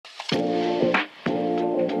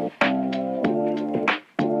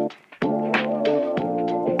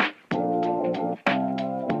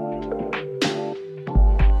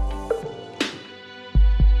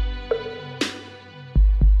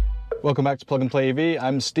Welcome back to Plug and Play EV.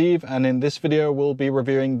 I'm Steve, and in this video we'll be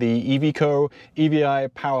reviewing the EVIQO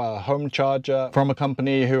EVIPOWER home charger from a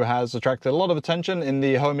company who has attracted a lot of attention in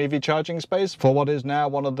the home EV charging space for what is now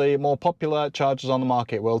one of the more popular chargers on the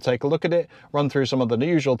market. We'll take a look at it, run through some of the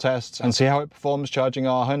usual tests, and see how it performs charging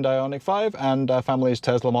our Hyundai IONIQ 5 and our family's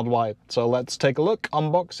Tesla Model Y. So let's take a look,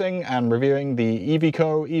 unboxing and reviewing the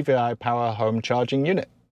EVIQO EVIPOWER home charging unit.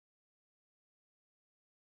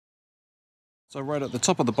 So right at the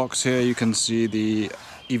top of the box here you can see the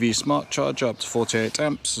EV Smart Charger up to 48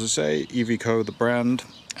 amps, as I say, EVIQO the brand,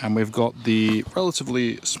 and we've got the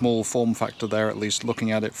relatively small form factor there, at least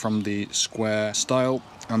looking at it from the square style,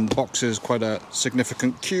 and the box is quite a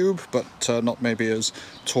significant cube, but not maybe as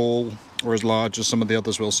tall or as large as some of the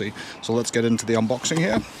others we'll see. So let's get into the unboxing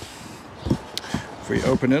here. If we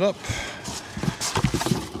open it up,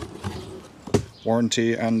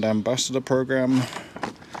 warranty and ambassador program,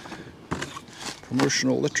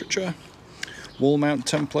 promotional literature, wall mount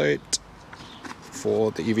template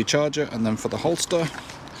for the EV charger, and then for the holster,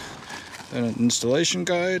 then an installation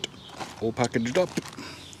guide, all packaged up,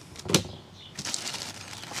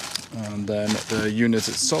 and then the unit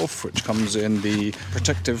itself, which comes in the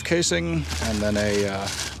protective casing, and then a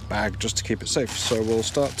bag just to keep it safe. So we'll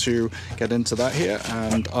start to get into that here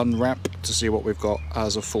and unwrap to see what we've got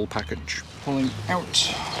as a full package. Pulling out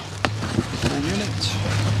the full unit,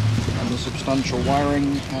 the substantial wiring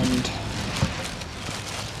and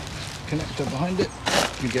connector behind it.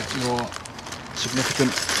 You get your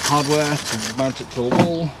significant hardware to mount it to the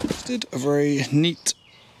wall. Did a very neat,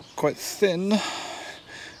 quite thin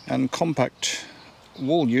and compact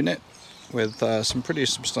wall unit with some pretty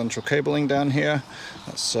substantial cabling down here.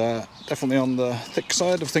 That's definitely on the thick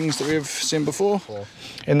side of things that we've seen before.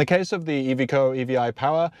 In the case of the EVIQO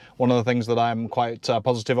EVIPOWER, one of the things that I'm quite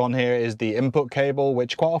positive on here is the input cable,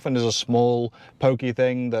 which quite often is a small, pokey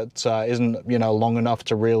thing that isn't, long enough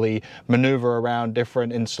to really maneuver around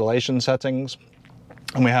different installation settings.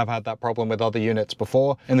 And we have had that problem with other units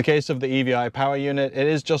before. In the case of the EVIPOWER unit, it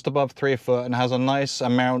is just above 3 foot and has a nice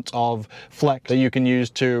amount of flex that you can use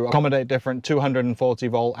to accommodate different 240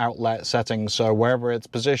 volt outlet settings. So wherever it's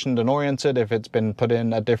positioned and oriented, if it's been put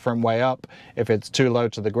in a different way up, if it's too low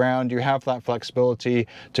to the ground, you have that flexibility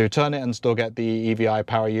to turn it and still get the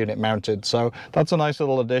EVIPOWER unit mounted. So that's a nice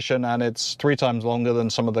little addition, and it's 3 times longer than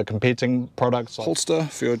some of the competing products. Holster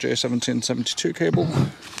for your J1772 cable.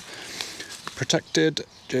 Protected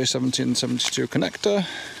J1772 connector,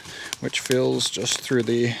 which feels just through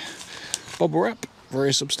the bubble wrap,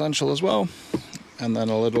 very substantial as well, and then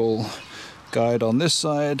a little guide on this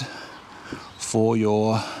side for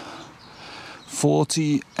your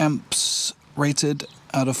 40 amps rated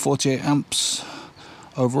out of 48 amps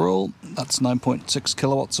overall. That's 9.6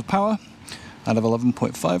 kilowatts of power out of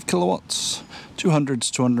 11.5 kilowatts, 200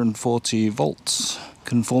 to 240 volts.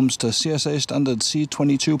 Conforms to CSA standard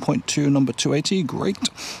C22.2 number 280, great.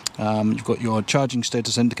 You've got your charging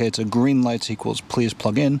status indicator, green light equals please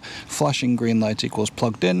plug in, flashing green light equals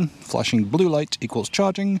plugged in, flashing blue light equals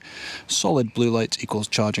charging, solid blue light equals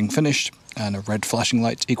charging finished, and a red flashing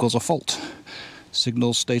light equals a fault.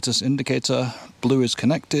 Signal status indicator, blue is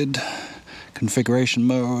connected, configuration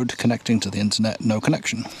mode, connecting to the internet, no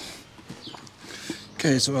connection.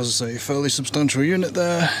 Okay, so as I say, fairly substantial unit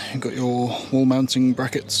there. You've got your wall mounting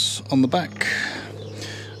brackets on the back.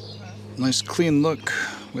 Nice clean look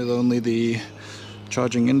with only the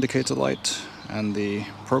charging indicator light and the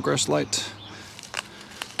progress light.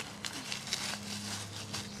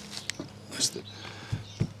 Nice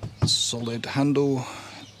solid handle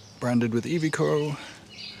branded with EVIQO.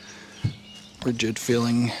 Rigid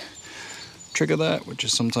feeling trigger there, which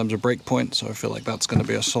is sometimes a break point, so I feel like that's going to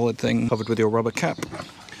be a solid thing, covered with your rubber cap.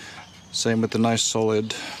 Same with the nice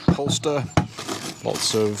solid holster,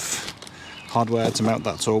 lots of hardware to mount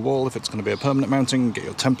that to a wall if it's going to be a permanent mounting. Get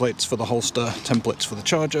your templates for the holster, templates for the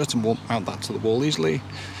charger to mount that to the wall easily.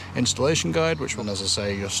 Installation guide, which one, as I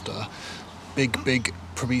say, just a big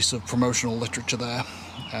piece of promotional literature there,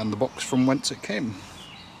 and the box from whence it came.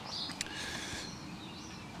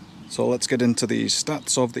 So let's get into the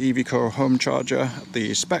stats of the EVIQO home charger,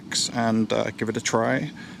 the specs, and give it a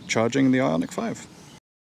try charging the IONIQ 5.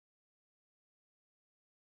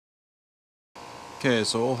 Okay,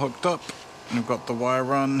 so all hooked up, and we've got the wire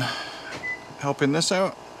run helping this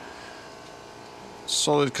out.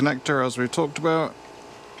 Solid connector as we talked about.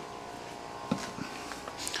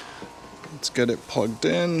 Let's get it plugged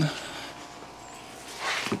in.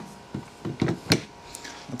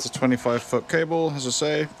 That's a 25-foot cable, as I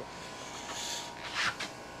say.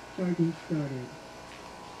 Started.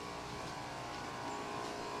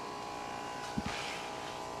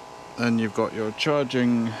 Then you've got your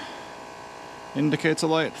charging indicator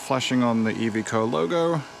light flashing on the EVIQO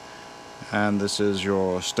logo, and this is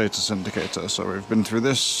your status indicator. So we've been through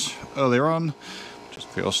this earlier on. Just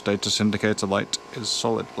for your status indicator light is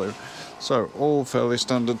solid blue. So all fairly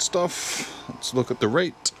standard stuff. Let's look at the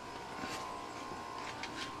rate.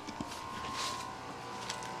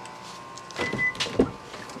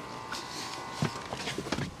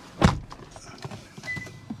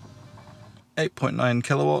 .9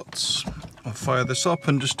 kilowatts. I'll fire this up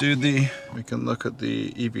and just do we can look at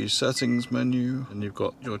the EV settings menu, and you've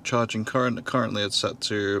got your charging current. Currently it's set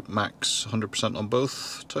to max 100% on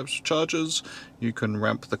both types of chargers. You can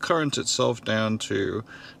ramp the current itself down to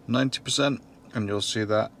 90%, and you'll see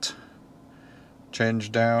that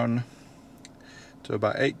change down to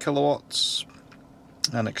about 8 kilowatts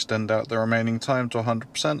and extend out the remaining time to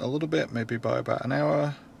 100% a little bit, maybe by about an hour,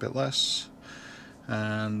 a bit less.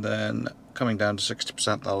 And then coming down to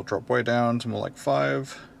 60%, that'll drop way down to more like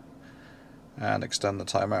 5, and extend the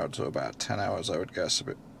time out to about 10 hours, I would guess, a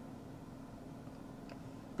bit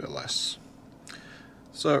less.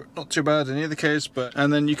 So not too bad in either case.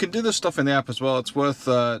 And then you can do this stuff in the app as well. It's worth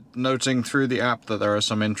noting through the app that there are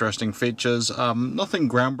some interesting features. Nothing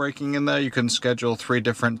groundbreaking in there. You can schedule 3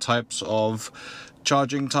 different types of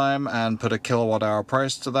charging time and put a kilowatt hour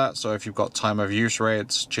price to that. So if you've got time of use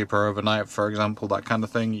rates, cheaper overnight, for example, that kind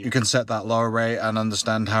of thing, you can set that lower rate and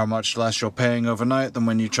understand how much less you're paying overnight than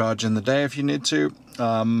when you charge in the day if you need to.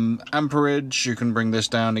 Amperage, you can bring this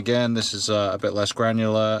down again. This is a bit less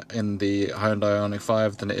granular in the Hyundai IONIQ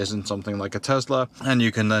 5 than it is in something like a Tesla, and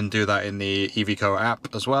you can then do that in the EVIQO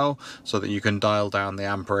app as well, so that you can dial down the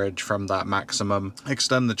amperage from that maximum,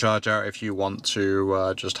 extend the charge out if you want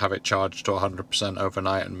to just have it charged to 100%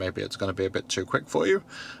 overnight, and maybe it's going to be a bit too quick for you.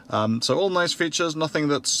 So all nice features, nothing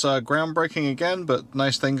that's groundbreaking again, but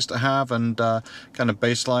nice things to have, and kind of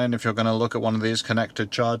baseline if you're going to look at one of these connected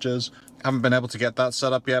chargers. Haven't been able to get that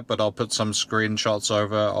set up yet, but I'll put some screenshots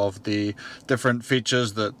over of the different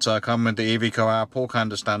features that come with the EVIQO app, all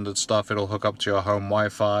kind of standard stuff. It'll hook up to your home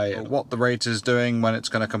Wi-Fi, what the rate is doing, when it's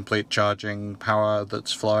going to complete charging, power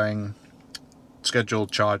that's flowing,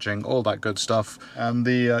 scheduled charging, all that good stuff. And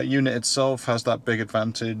the unit itself has that big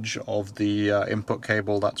advantage of the input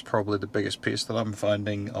cable. That's probably the biggest piece that I'm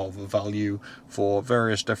finding of value for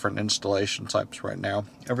various different installation types right now.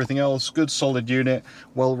 Everything else, good solid unit,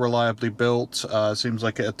 well reliably built. Seems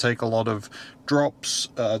like it'd take a lot of drops.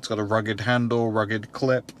 It's got a rugged handle, rugged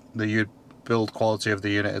clip. The build quality of the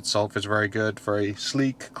unit itself is very good, very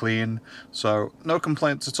sleek, clean, so no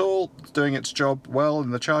complaints at all. It's doing its job well in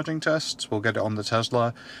the charging tests. We'll get it on the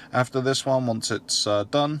Tesla after this one once it's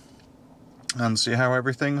done, and see how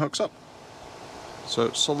everything hooks up.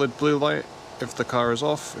 So solid blue light if the car is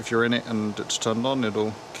off. If you're in it and it's turned on,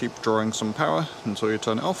 it'll keep drawing some power until you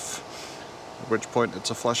turn it off, at which point it's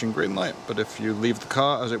a flashing green light. But if you leave the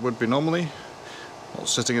car as it would be normally, not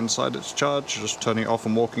sitting inside its charge, just turning it off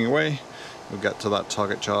and walking away, you'll get to that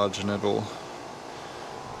target charge and it'll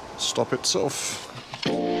stop itself.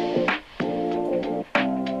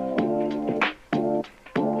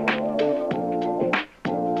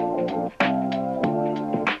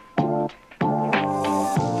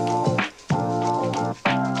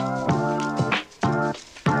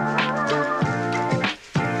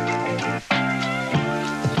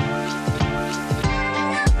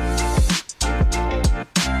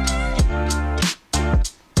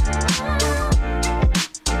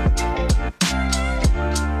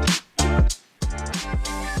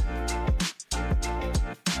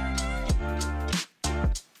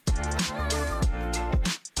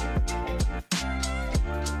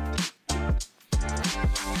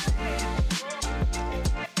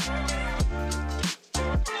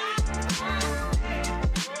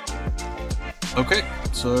 Okay,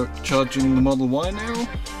 so charging the Model Y now,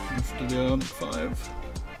 after the IONIQ 5.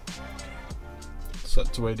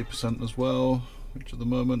 Set to 80% as well, which at the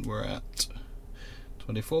moment we're at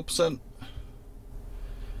 24%.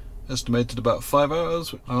 Estimated about 5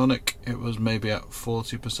 hours. IONIQ, it was maybe at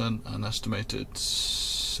 40% and estimated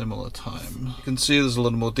similar time. You can see there's a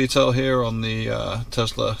little more detail here on the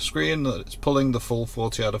Tesla screen, that it's pulling the full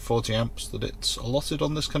 40 out of 40 amps that it's allotted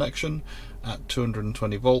on this connection at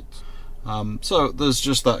 220 volts. So there's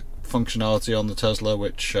just that functionality on the Tesla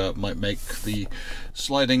which might make the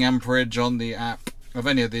sliding amperage on the app of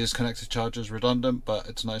any of these connected chargers redundant, but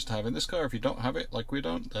it's nice to have in this car. If you don't have it, like we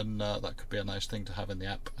don't, then that could be a nice thing to have in the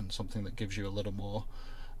app, and something that gives you a little more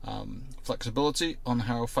flexibility on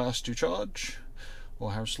how fast you charge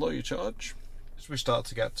or how slow you charge. As we start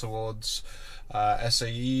to get towards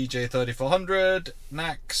SAE J3400,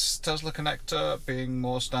 NACS, Tesla connector being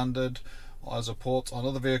more standard, as a port on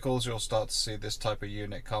other vehicles, you'll start to see this type of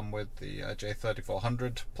unit come with the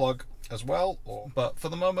J3400 plug as well. But for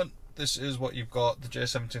the moment, this is what you've got. The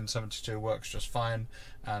J1772 works just fine,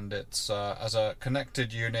 and it's as a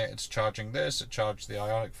connected unit, it's charging this. It charged the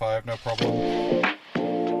IONIQ 5 no problem.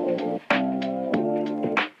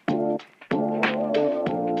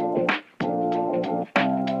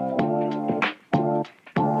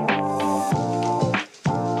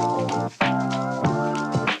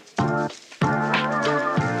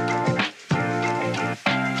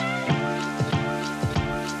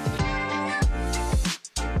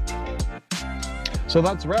 So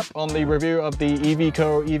that's a wrap on the review of the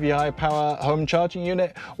EVIQO EVIPOWER home charging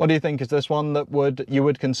unit. What do you think? Is this one that you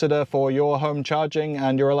would consider for your home charging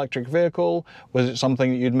and your electric vehicle? Was it something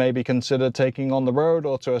that you'd maybe consider taking on the road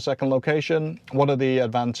or to a second location? What are the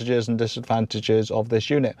advantages and disadvantages of this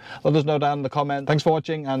unit? Let us know down in the comments. Thanks for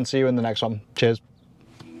watching and see you in the next one. Cheers.